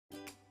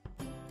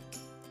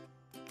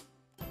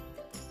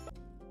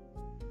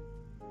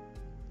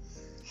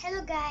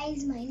Hello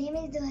guys, my name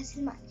is Duha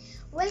Salman.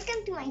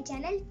 Welcome to my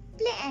channel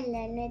Play and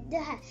Learn with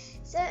Duha.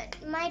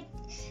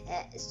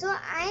 So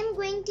I am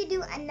going to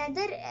do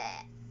another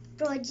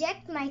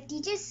project. My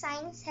teacher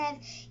science have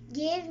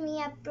gave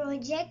me a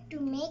project to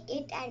make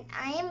it, and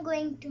I am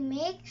going to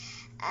make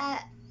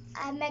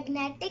a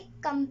magnetic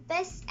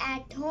compass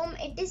at home.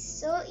 It is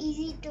so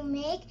easy to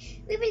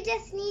make. We will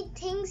just need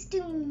things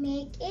to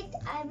make it.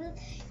 I will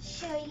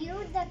show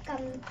you the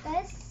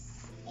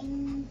compass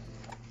in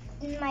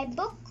my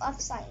book of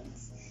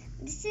science.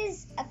 This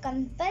is a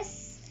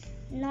compass,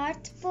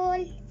 North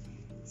Pole,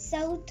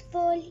 South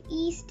Pole,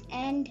 East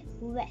and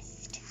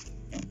West.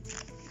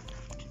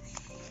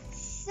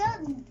 So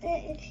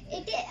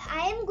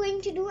I am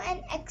going to do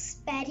an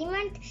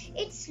experiment.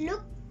 It's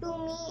look to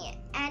me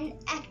an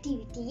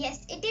activity.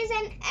 Yes, it is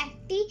an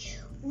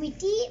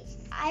activity.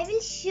 I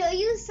will show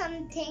you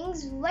some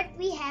things what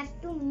we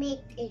have to make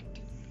it.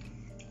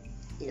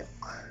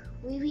 Look,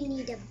 we will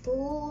need a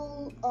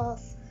bowl of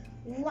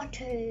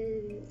water.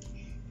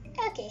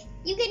 Okay,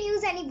 you can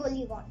use any bowl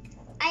you want.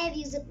 I have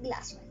used a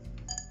glass one.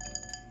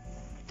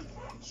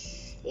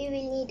 We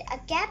will need a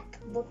cap,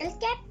 bottle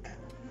cap,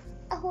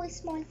 a hole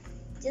small.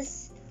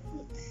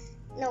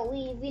 No,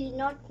 we will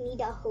not need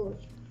a hole.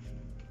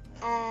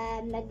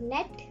 A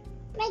magnet.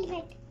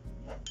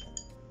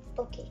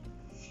 Okay,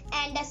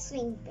 and a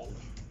swing pin.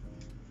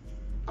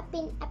 A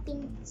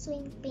pin,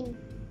 swing pin.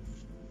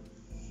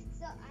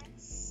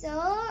 So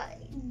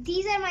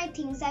these are my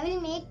things. I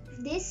will make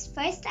this.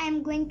 First I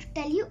am going to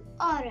tell you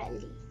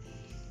orally.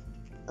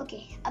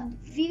 Okay,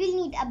 we will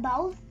need a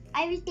bowl.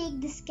 I will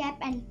take this cap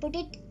and put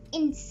it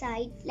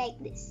inside like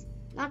this,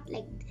 not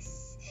like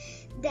this.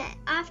 Then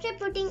after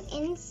putting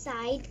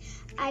inside,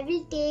 I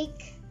will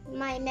take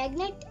my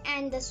magnet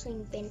and the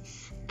swing pin.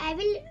 I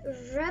will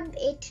rub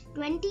it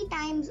 20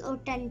 times or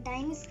 10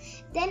 times.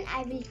 Then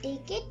I will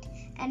take it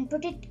and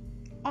put it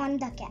on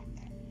the cap.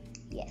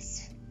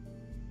 Yes.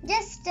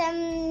 Just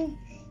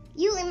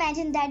you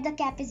imagine that the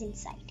cap is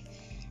inside.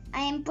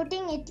 I am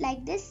putting it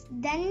like this.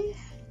 Then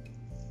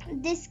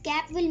this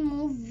cap will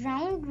move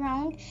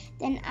round.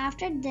 Then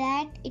after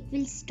that it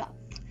will stop.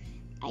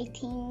 I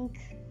think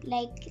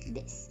like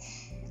this.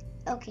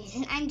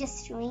 Okay, I'm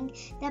just showing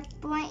the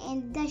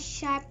point. The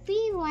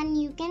Sharpie one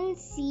you can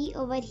see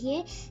over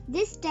here.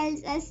 This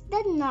tells us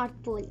the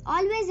North Pole.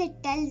 Always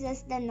it tells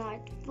us the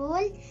North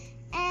Pole.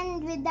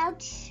 And without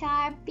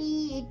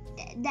Sharpie,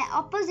 the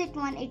opposite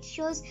one, it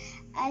shows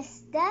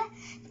us the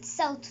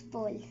South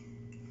Pole.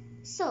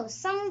 So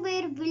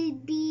somewhere will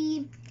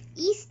be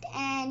East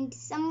and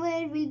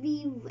somewhere will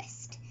be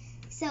West.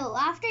 So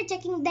after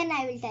checking, then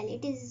I will tell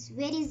it is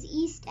where is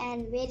East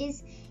and where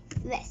is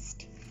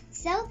West.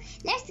 So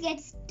let's get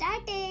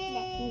started.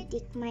 Let me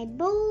take my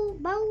bowl,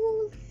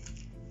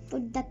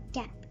 put the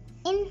cap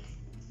in.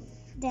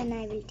 Then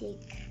I will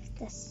take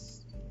the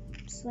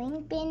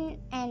swing pin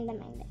and the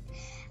magnet.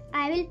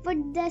 I will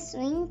put the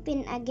swing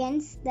pin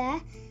against the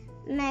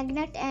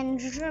magnet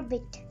and rub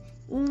it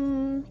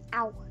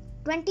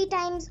 20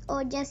 times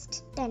or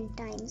just 10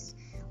 times.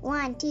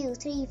 1, 2,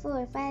 3,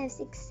 4, 5,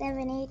 6,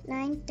 7, 8,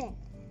 9, 10.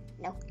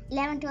 No,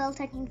 11, 12,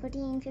 13,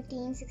 14,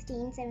 15,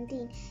 16,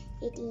 17,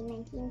 18,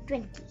 19,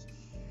 20.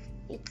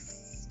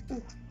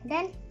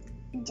 Then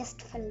it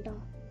just falls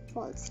down.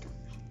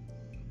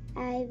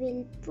 I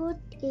will put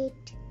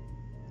it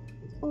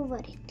over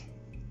it.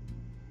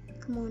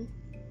 Come on,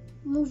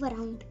 move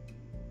around.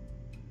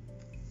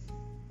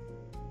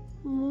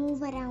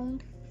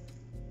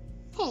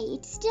 Hey,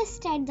 it's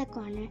just at the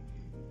corner.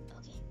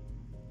 Okay.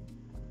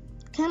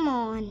 Come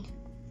on.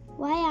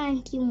 Why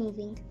aren't you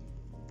moving?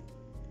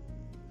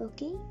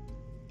 Okay.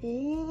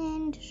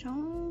 And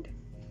round.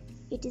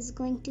 It is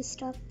going to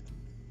stop.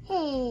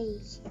 Hey,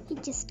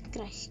 it just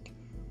crashed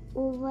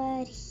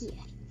over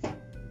here.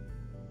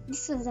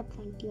 This was a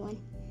pointy one.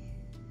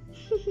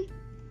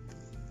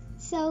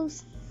 So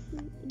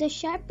the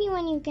Sharpie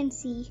one you can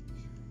see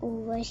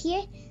over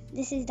here.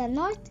 This is the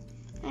north,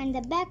 and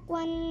the back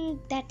one,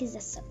 that is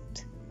the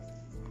south.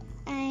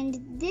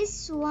 And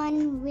this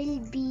one will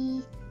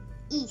be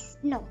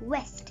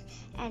west,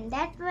 and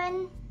that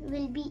one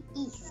will be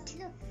east.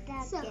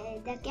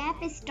 Look, the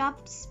cap is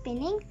stopped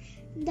spinning.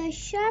 The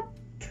sharp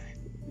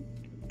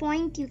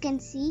point you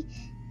can see,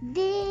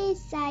 this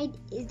side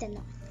is the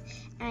north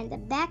and the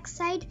back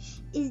side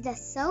is the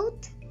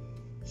south.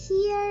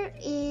 Here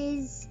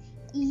is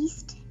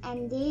east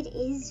and there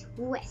is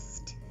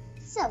west.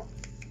 So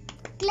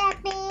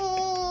clapping.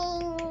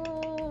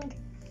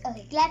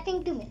 Okay,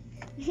 clapping to me.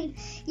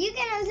 You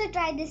can also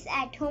try this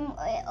at home,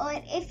 or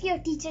if your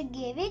teacher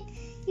gave it,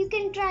 you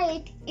can try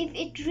it if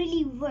it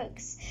really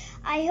works.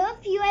 I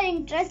hope you are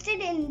interested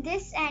in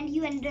this and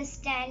you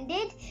understand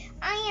it.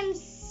 I am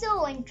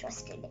so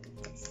interested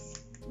in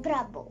this.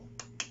 Bravo.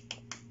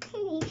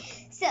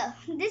 So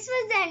this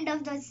was the end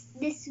of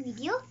this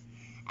video.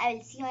 I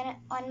will see you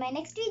on my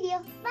next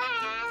video.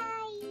 Bye.